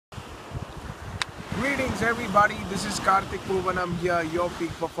Greetings everybody, this is Karthik poovanam here, your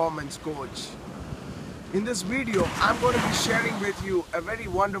peak performance coach. In this video, I'm going to be sharing with you a very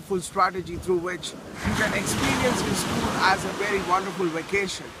wonderful strategy through which you can experience your school as a very wonderful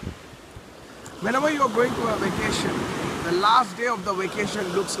vacation. Whenever you're going to a vacation, the last day of the vacation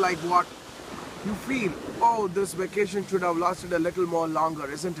looks like what? You feel, oh, this vacation should have lasted a little more longer,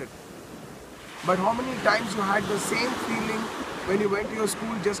 isn't it? But how many times you had the same feeling when you went to your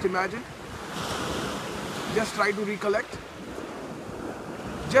school? Just imagine. Just try to recollect.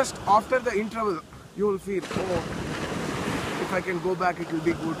 Just after the interval, you will feel, oh, if I can go back, it will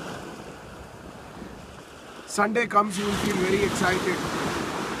be good. Sunday comes, you will feel very excited.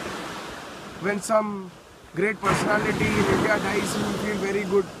 When some great personality in India dies, you will feel very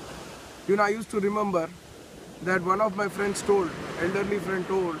good. You know, I used to remember that one of my friends told, elderly friend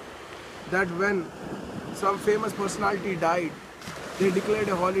told, that when some famous personality died, they declared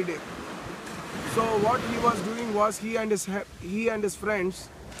a holiday. So what he was doing was he and his friends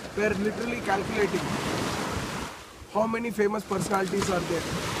were literally calculating how many famous personalities are there.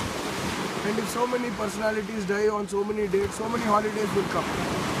 And if so many personalities die on so many dates, so many holidays will come.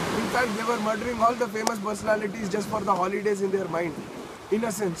 In fact, they were murdering all the famous personalities just for the holidays in their mind, in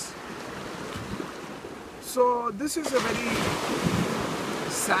a sense. So this is a very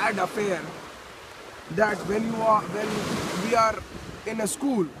sad affair that when we are in a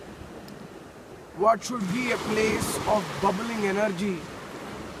school, what should be a place of bubbling energy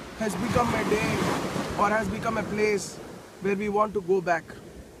has become a day or has become a place where we want to go back.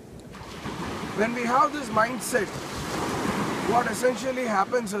 When we have this mindset, what essentially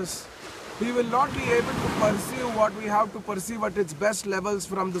happens is we will not be able to perceive what we have to perceive at its best levels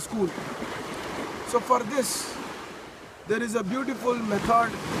from the school. So for this, there is a beautiful method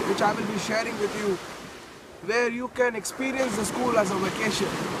which I will be sharing with you where you can experience the school as a vacation.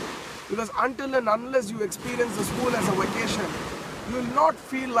 Because until and unless you experience the school as a vacation, you will not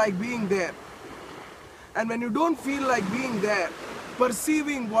feel like being there. And when you don't feel like being there,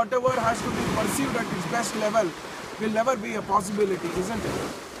 perceiving whatever has to be perceived at its best level will never be a possibility, isn't it?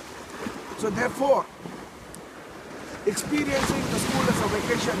 So therefore, experiencing the school as a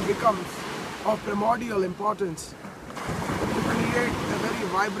vacation becomes of primordial importance to create a very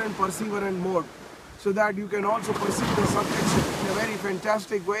vibrant perseverant mode so that you can also perceive the subjects in a very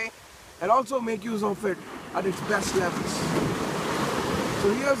fantastic way and also make use of it at its best levels.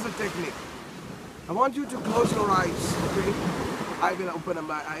 So here's the technique. I want you to close your eyes, okay? I will open up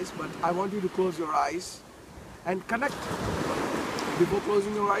my eyes, but I want you to close your eyes and connect, before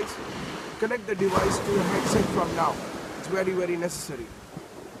closing your eyes, connect the device to your headset from now. It's very, very necessary.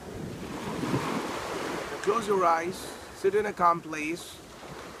 Now close your eyes, sit in a calm place,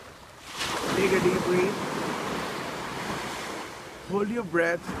 take a deep breath, hold your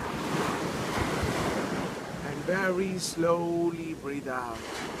breath, very slowly breathe out.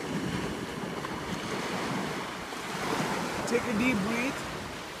 Take a deep breath,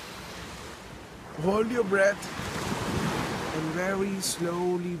 hold your breath, and very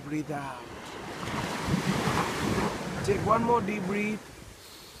slowly breathe out. Take one more deep breath,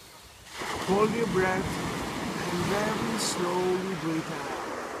 hold your breath, and very slowly breathe out.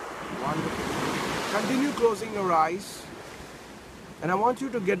 Wonderful. Continue closing your eyes. And I want you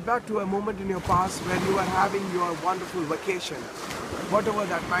to get back to a moment in your past where you are having your wonderful vacation, whatever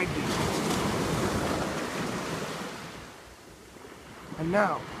that might be. And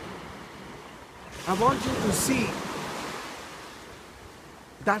now, I want you to see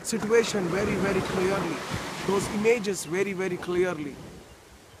that situation very, very clearly, those images very, very clearly.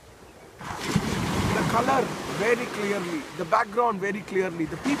 The color very clearly, the background very clearly,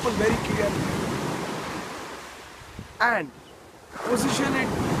 the people very clearly. And position it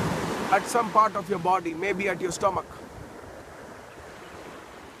at some part of your body, maybe at your stomach.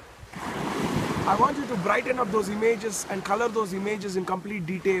 I want you to brighten up those images and color those images in complete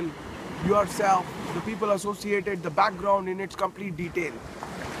detail. Yourself, the people associated, the background in its complete detail.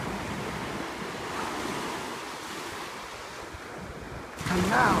 And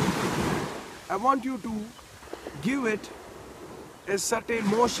now, I want you to give it a certain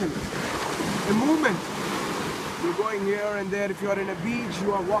motion, a movement. You're going here and there. If you're in a beach,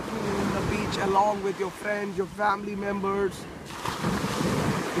 you are walking in the beach along with your friends, your family members.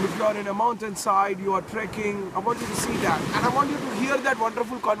 And if you're in a mountainside, you are trekking. I want you to see that. And I want you to hear that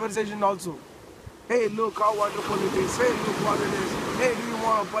wonderful conversation also. Hey, look how wonderful it is. Hey, look what it is. Hey, do you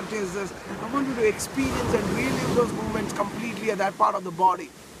want to purchase this? I want you to experience and relive those movements completely at that part of the body.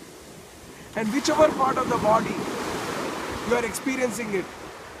 And whichever part of the body you are experiencing it,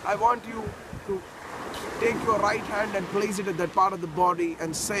 I want you to take your right hand and place it at that part of the body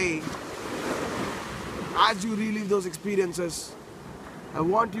and say, as you relive those experiences, I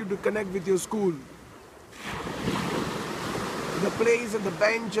want you to connect with your school. The place and the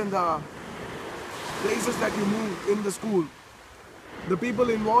bench and the places that you move in the school. The people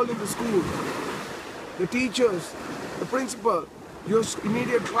involved in the school. The teachers, the principal, your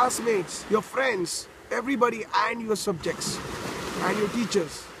immediate classmates, your friends, everybody, and your subjects and your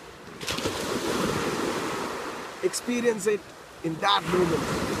teachers. Experience it in that moment.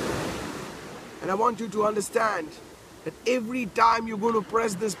 And I want you to understand that every time you're going to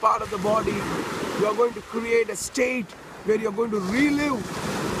press this part of the body, you are going to create a state where you're going to relive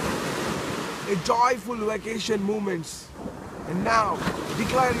a joyful vacation moments. And now,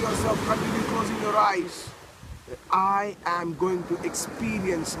 declare yourself, continue closing your eyes, that I am going to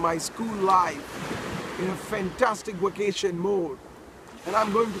experience my school life in a fantastic vacation mode. And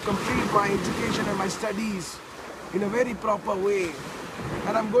I'm going to complete my education and my studies in a very proper way.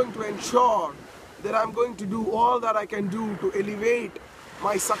 And I'm going to ensure that I'm going to do all that I can do to elevate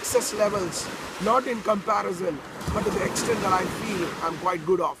my success levels, not in comparison, but to the extent that I feel I'm quite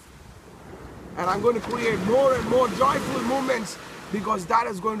good off. And I'm going to create more and more joyful moments, because that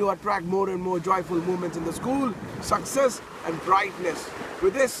is going to attract more and more joyful moments in the school, success and brightness.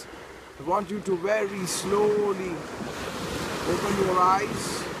 With this, I want you to very slowly open your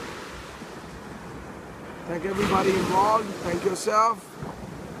eyes. Thank everybody involved. Thank yourself.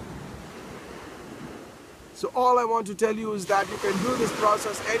 So all I want to tell you is that you can do this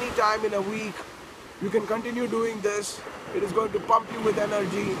process anytime in a week. You can continue doing this. It is going to pump you with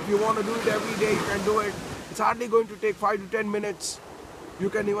energy. If you want to do it every day, you can do it. It's hardly going to take 5 to 10 minutes. You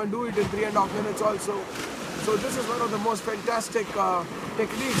can even do it in 3.5 minutes also. So this is one of the most fantastic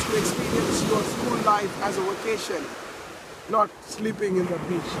techniques to experience your school life as a vacation. Not sleeping in the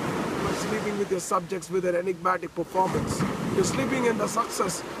beach, but sleeping with your subjects with an enigmatic performance. You're sleeping in the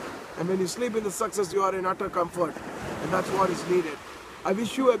success. And when you sleep in the success, you are in utter comfort. And that's what is needed. I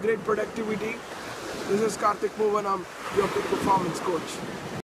wish you a great productivity. This is Karthik, poovanam, your peak performance coach.